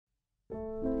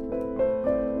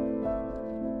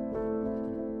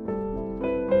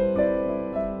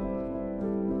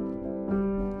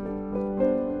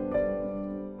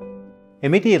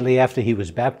Immediately after he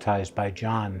was baptized by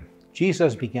John,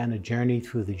 Jesus began a journey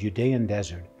through the Judean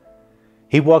desert.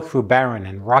 He walked through barren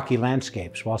and rocky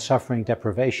landscapes while suffering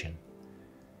deprivation.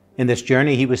 In this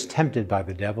journey, he was tempted by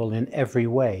the devil in every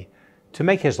way to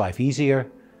make his life easier,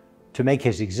 to make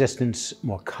his existence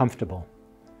more comfortable.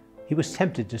 He was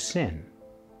tempted to sin.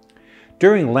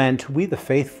 During Lent, we the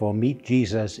faithful meet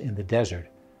Jesus in the desert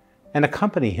and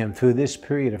accompany him through this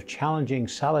period of challenging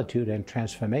solitude and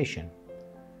transformation.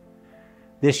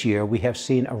 This year, we have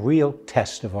seen a real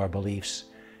test of our beliefs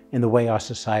in the way our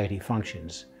society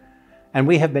functions, and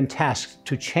we have been tasked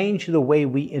to change the way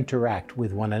we interact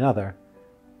with one another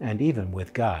and even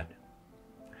with God.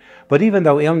 But even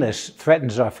though illness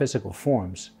threatens our physical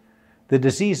forms, the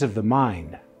disease of the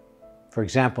mind, for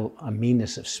example, a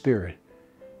meanness of spirit,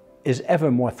 is ever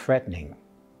more threatening.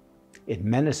 It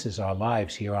menaces our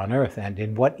lives here on earth and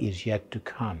in what is yet to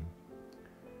come.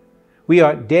 We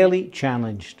are daily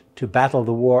challenged to battle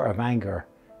the war of anger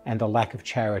and the lack of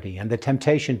charity and the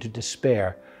temptation to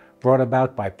despair brought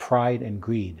about by pride and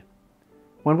greed.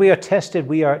 When we are tested,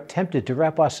 we are tempted to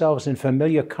wrap ourselves in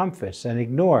familiar comforts and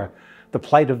ignore the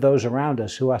plight of those around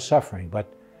us who are suffering.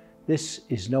 But this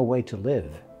is no way to live,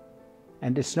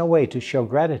 and it's no way to show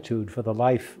gratitude for the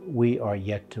life we are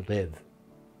yet to live.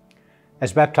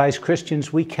 As baptized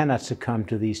Christians, we cannot succumb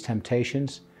to these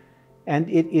temptations, and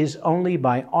it is only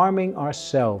by arming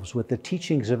ourselves with the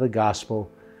teachings of the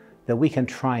gospel that we can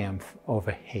triumph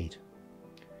over hate.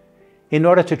 In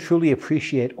order to truly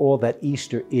appreciate all that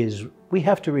Easter is, we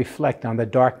have to reflect on the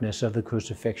darkness of the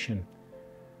crucifixion.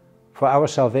 For our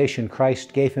salvation,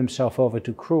 Christ gave himself over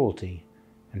to cruelty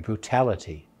and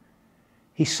brutality.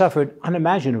 He suffered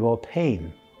unimaginable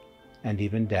pain and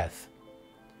even death.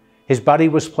 His body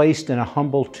was placed in a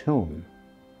humble tomb.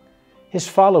 His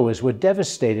followers were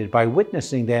devastated by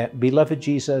witnessing their beloved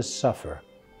Jesus suffer.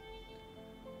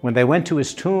 When they went to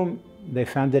his tomb, they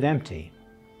found it empty.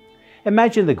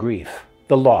 Imagine the grief,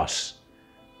 the loss,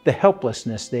 the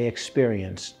helplessness they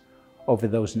experienced over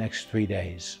those next 3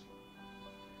 days.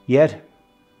 Yet,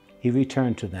 he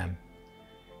returned to them.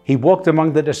 He walked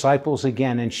among the disciples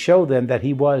again and showed them that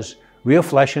he was real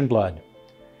flesh and blood.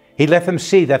 He let them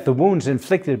see that the wounds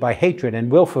inflicted by hatred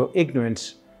and willful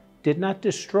ignorance did not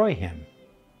destroy him.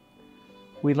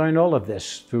 We learn all of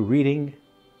this through reading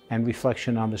and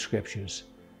reflection on the Scriptures.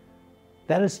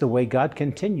 That is the way God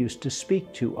continues to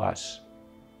speak to us.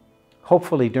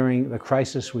 Hopefully, during the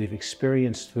crisis we've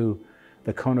experienced through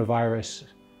the coronavirus,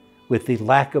 with the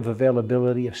lack of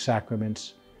availability of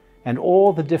sacraments and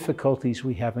all the difficulties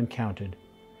we have encountered,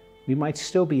 we might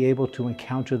still be able to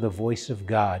encounter the voice of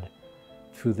God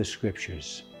through the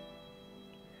Scriptures.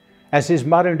 As his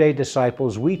modern-day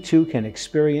disciples, we too can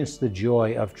experience the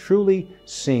joy of truly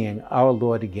seeing our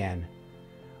Lord again.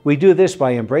 We do this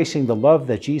by embracing the love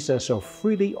that Jesus so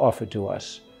freely offered to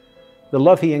us, the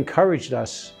love he encouraged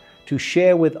us to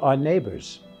share with our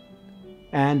neighbors.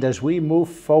 And as we move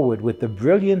forward with the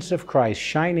brilliance of Christ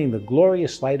shining the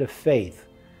glorious light of faith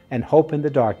and hope in the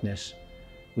darkness,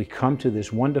 we come to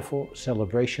this wonderful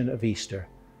celebration of Easter,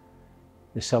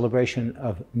 the celebration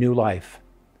of new life,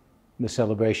 the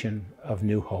celebration of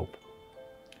new hope.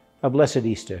 A blessed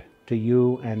Easter to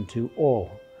you and to all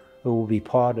who will be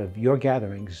part of your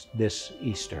gatherings this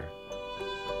Easter.